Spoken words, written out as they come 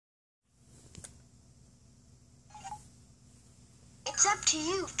It's up to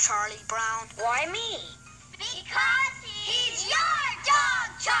you, Charlie Brown. Why me? Because he's your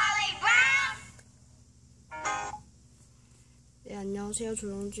dog, Charlie Brown! 네, 안녕하세요.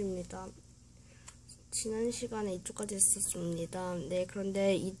 조영주입니다. 지난 시간에 이쪽까지 했었습니다. 네,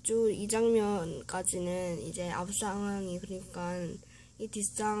 그런데 이 장면까지는 이제 앞 상황이, 그러니까 이 뒷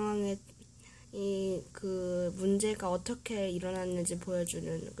상황에 그 문제가 어떻게 일어났는지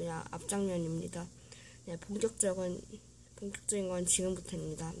보여주는 그냥 앞장면입니다. 네, 본격적인 건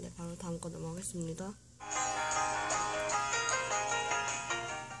지금부터입니다. 네, 바로 다음 거 넘어가겠습니다.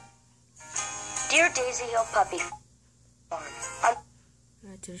 Dear Daisy Hill Puppy Farm.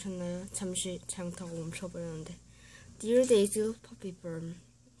 네, 들으셨나요? 잠시 잘못하고 멈춰버렸는데. Dear Daisy Hill Puppy Farm.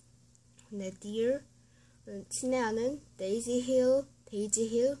 네, Dear 친애하는 Daisy Hill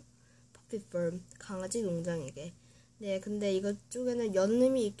Puppy Farm, 강아지 농장에게. 네, 근데 이것 쪽에는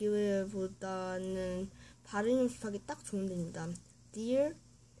연음이 있기보다는 발음 연습하기 딱 좋은 데입니다. Dear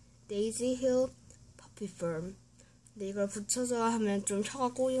Daisy Hill Puppy Farm. 네, 이걸 붙여서 하면 좀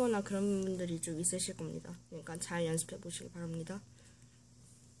혀가 꼬이거나 그런 분들이 좀 있으실 겁니다. 그러니까 잘 연습해 보시기 바랍니다.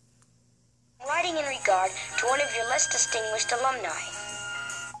 Writing in regard to one of your less distinguished alumni.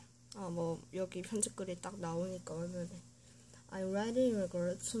 여기 편집글이 딱 나오니까 얼마나. I'm writing in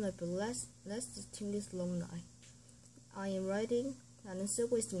regard to one of your less distinguished alumni. I am writing, 나는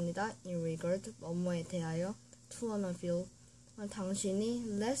쓰고 있습니다. In regard, 뭐뭐에 대하여. To one of you,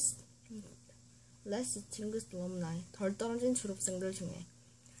 당신이 less distinguished alumni, 덜 떨어진 졸업생들 중에.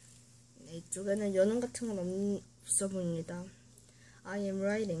 네, 이쪽에는 연음 같은 건 없어 보입니다. I am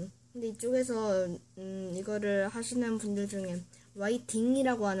writing. 근데 이쪽에서 이거를 하시는 분들 중에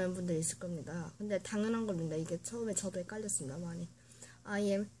writing이라고 하는 분들이 있을 겁니다. 근데 당연한 겁니다. 이게 처음에 저도 헷갈렸습니다, 많이.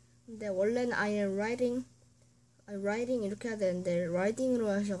 근데 원래는 I am writing 이렇게 해야 되는데 writing으로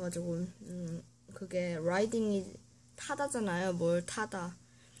하셔가지고 그게 writing이 타다잖아요. 뭘 타다.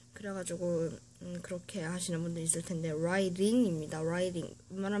 그래가지고 그렇게 하시는 분도 있을 텐데 writing입니다. writing.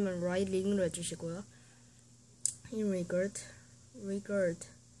 웬만하면 writing으로 해주시고요. in regard.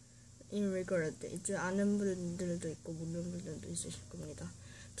 이쪽 아는 분들도 있고 모르는 분들도 있으실 겁니다.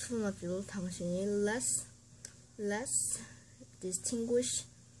 To one of you, 당신이 less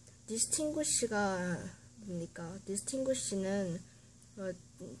distinguish가 뭡니까? distinguish는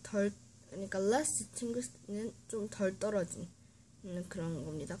그러니까 less distinguish는 좀 덜 떨어진 그런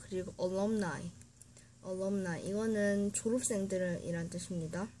겁니다. 그리고 alumni 이거는 졸업생들이란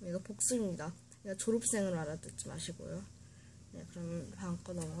뜻입니다. 이거 복수입니다. 그러니까 졸업생으로 알아듣지 마시고요. 네, 그럼 다음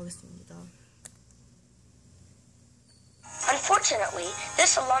거 넘어가겠습니다. Unfortunately,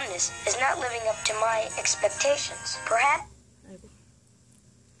 this alumnus is not living up to my expectations. Perhaps.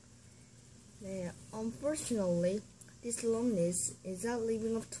 네, unfortunately, this alumnus is not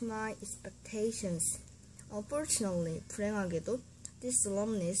living up to my expectations. Unfortunately, 불행하게도, this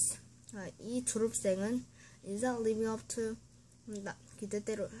alumnus, 이 졸업생은 is not living up to,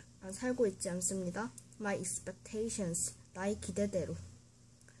 기대대로 살고 있지 않습니다. My expectations, 나의 기대대로.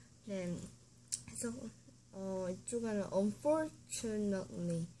 네, 그래서 이쪽에는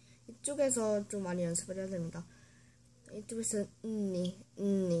unfortunately, 이쪽에서 좀 많이 연습을 해야 됩니다. 이쪽에서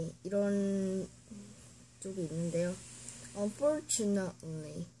이런 쪽이 있는데요.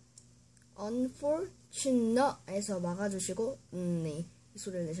 unfortunate에서 막아주시고 이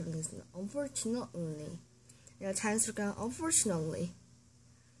소리를 내시면 되겠습니다. unfortunately. 자연스럽게 unfortunately.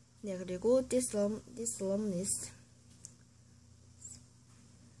 네, 그리고 this alumnus.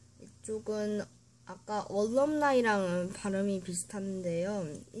 이쪽은 아까 alumni랑은 발음이 비슷한데요.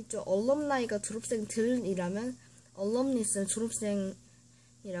 이쪽 alumni가 졸업생들이라면 alumnus는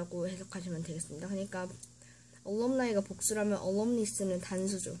졸업생이라고 해석하시면 되겠습니다. 그러니까 alumni가 복수라면 alumnus는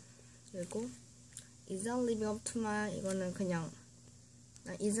단수죠. 그리고 is not living up to my, 이거는 그냥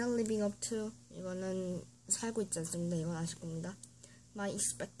is not living up to, 이거는 살고 있지 않습니다. 이건 아실 겁니다. My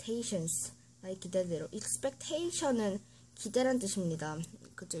expectations, 나의 기대대로. expectation은 기대란 뜻입니다.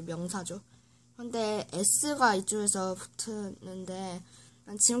 그죠, 명사죠. 근데 s가 이쪽에서 붙는데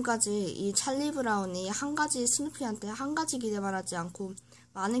지금까지 이 찰리 브라운이 한 가지 스누피한테 한 가지 기대만 하지 않고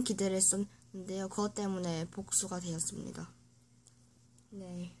많은 기대를 했었는데요. 그것 때문에 복수가 되었습니다.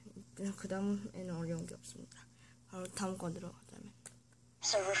 네, 그 다음에는 어려운 게 없습니다. 바로 다음 거 들어가자면.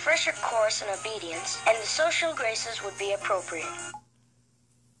 So refresher course in obedience and the social graces would be appropriate.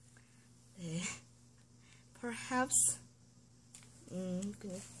 네, perhaps.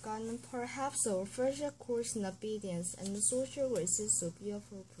 그러니까는 perhaps a refresher course in obedience and the social graces would be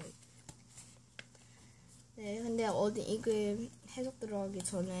appropriate. 네, 근데 이게 해석 들어가기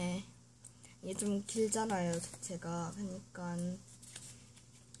전에 이게 좀 길잖아요, 자체가. 그러니까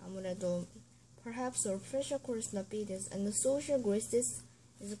아무래도 perhaps the official course not be this, and the social graces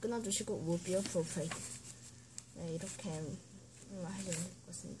에서 끊어주시고 would be appropriate. 네, 이렇게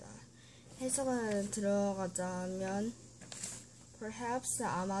해주겠습니다. 해석을 들어가자면 perhaps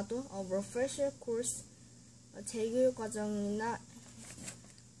아마도 a refresher course 재교육 과정이나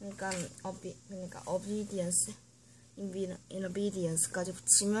그러니까 obedience in obedience까지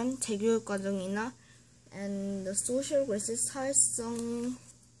붙이면 재교육 과정이나 and the social graces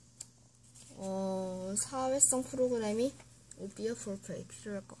사회성 프로그램이 would be appropriate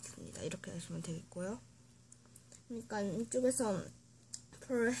필요할 것 같습니다. 이렇게 하시면 되겠고요. 그러니까 이쪽에서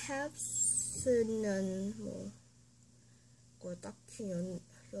perhaps는 딱히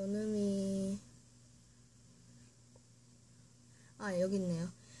연음이 여기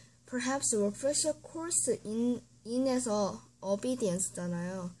있네요. Perhaps refresher course in에서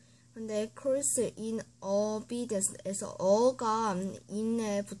obedience잖아요. 근데 course in obedience에서 어가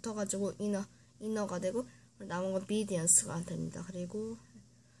in에 붙어가지고 in어가 되고 남은 건 obedience가 됩니다. 그리고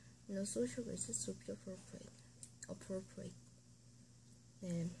the social graces would be appropriate.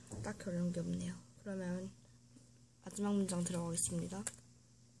 네, 딱 어려운 게 없네요. 그러면 마지막 문장 들어가겠습니다.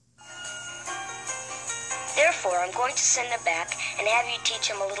 Therefore, I'm going to send them back and have you teach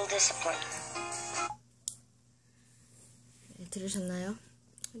him a little discipline. 네, 들으셨나요?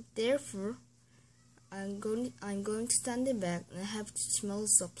 Therefore, I'm going to send it back and have to teach him a little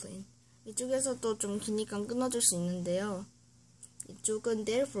discipline. 이쪽에서도 좀 기니까 끊어줄 수 있는데요. 이쪽은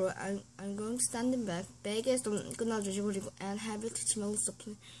therefore, I'm going to send it back. back에서 좀 끊어주시고 그리고 and have you teach him a little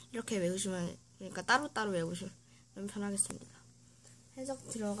discipline. 이렇게 외우시면 그러니까 따로따로 외우시면 편하겠습니다. 해석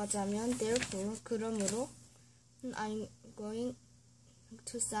들어가자면 therefore, 그러므로 I'm going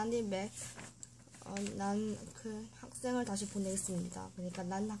to send it back. 난 그 학생을 다시 보내겠습니다. 그러니까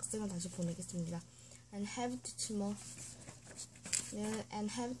난 학생을 다시 보내겠습니다. And have to teach more. 네,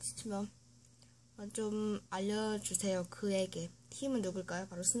 and have to teach more. 좀 알려주세요. 그에게. 힘은 누굴까요?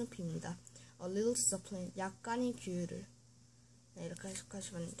 바로 스누피입니다. A little discipline. 약간의 규율을. 네, 이렇게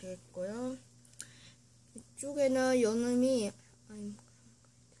해석하시면 되겠고요. 이쪽에는 연음이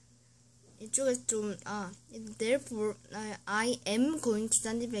이쪽에 좀 therefore I am going to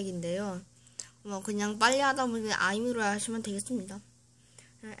send it back인데요. 그냥 빨리 하다 보니 I'm으로 하시면 되겠습니다.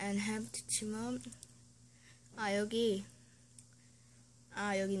 And have to teach him 여기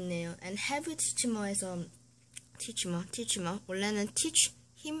있네요. And have to teach him에서 teach him 원래는 teach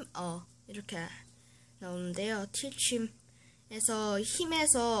him 이렇게 나오는데요. teach him 에서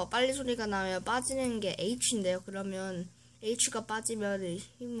힘에서 빨리 소리가 나면 빠지는 게 H인데요. 그러면 H가 빠지면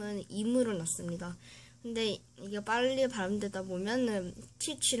힘은 임으로 났습니다. 근데 이게 빨리 발음되다 보면은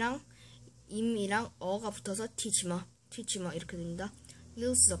teach랑 임이랑 어가 붙어서 teach more 이렇게 됩니다.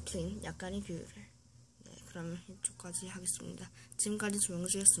 little discipline 약간의 규율을. 네, 그러면 이쪽까지 하겠습니다. 지금까지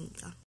조영주였습니다.